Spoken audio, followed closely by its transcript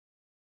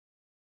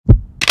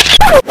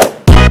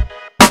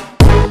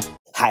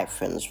Hi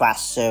friends,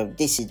 what's up?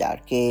 This is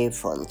RK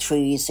from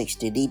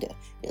 360 Leader.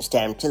 It's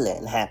time to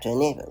learn how to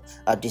enable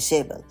or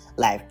disable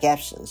live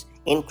captions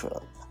in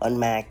Chrome on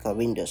Mac or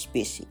Windows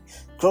PC.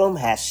 Chrome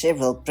has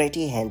several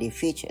pretty handy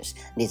features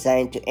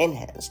designed to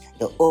enhance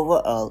the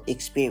overall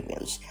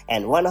experience,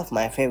 and one of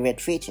my favorite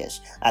features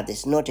of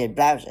this noted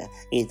browser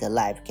is the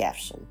live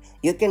caption.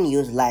 You can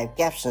use live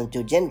caption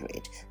to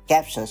generate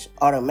captions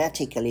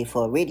automatically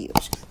for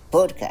videos,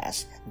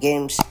 podcasts,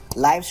 games,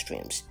 live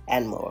streams,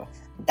 and more.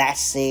 That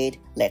said,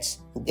 let's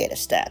get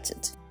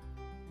started.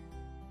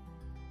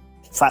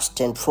 First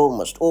and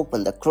foremost,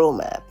 open the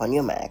Chrome app on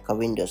your Mac or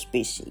Windows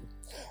PC.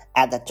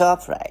 At the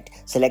top right,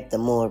 select the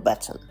More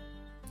button.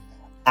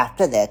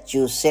 After that,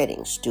 choose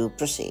Settings to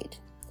proceed.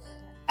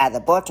 At the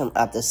bottom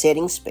of the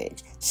settings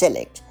page,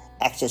 select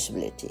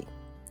Accessibility.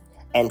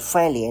 And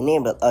finally,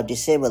 enable or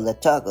disable the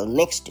toggle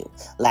next to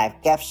Live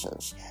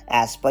Captions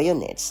as per your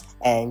needs,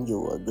 and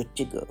you are good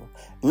to go.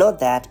 Note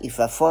that if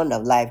you are fond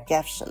of live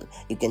caption,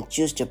 you can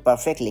choose to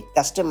perfectly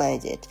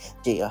customize it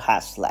to your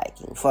heart's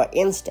liking. For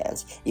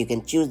instance, you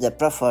can choose the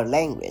preferred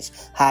language,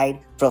 hide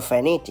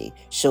profanity,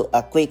 show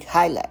a quick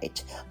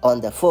highlight on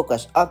the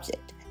focus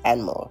object,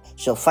 and more.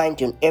 So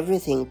fine-tune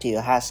everything to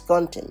your heart's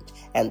content,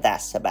 and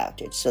that's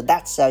about it. So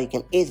that's how you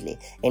can easily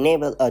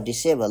enable or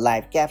disable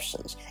live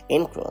captions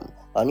in Chrome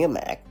on your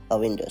Mac or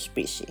Windows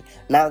PC.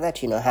 Now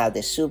that you know how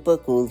this super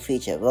cool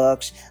feature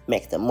works,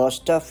 make the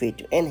most of it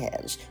to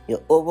enhance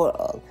your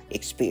overall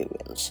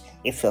experience.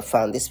 If you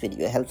found this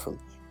video helpful,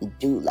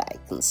 do like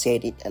and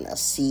share it, and I'll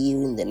see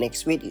you in the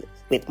next video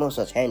with more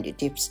such handy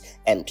tips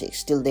and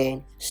tricks. Till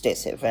then, stay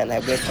safe and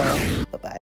have a great time. Bye-bye.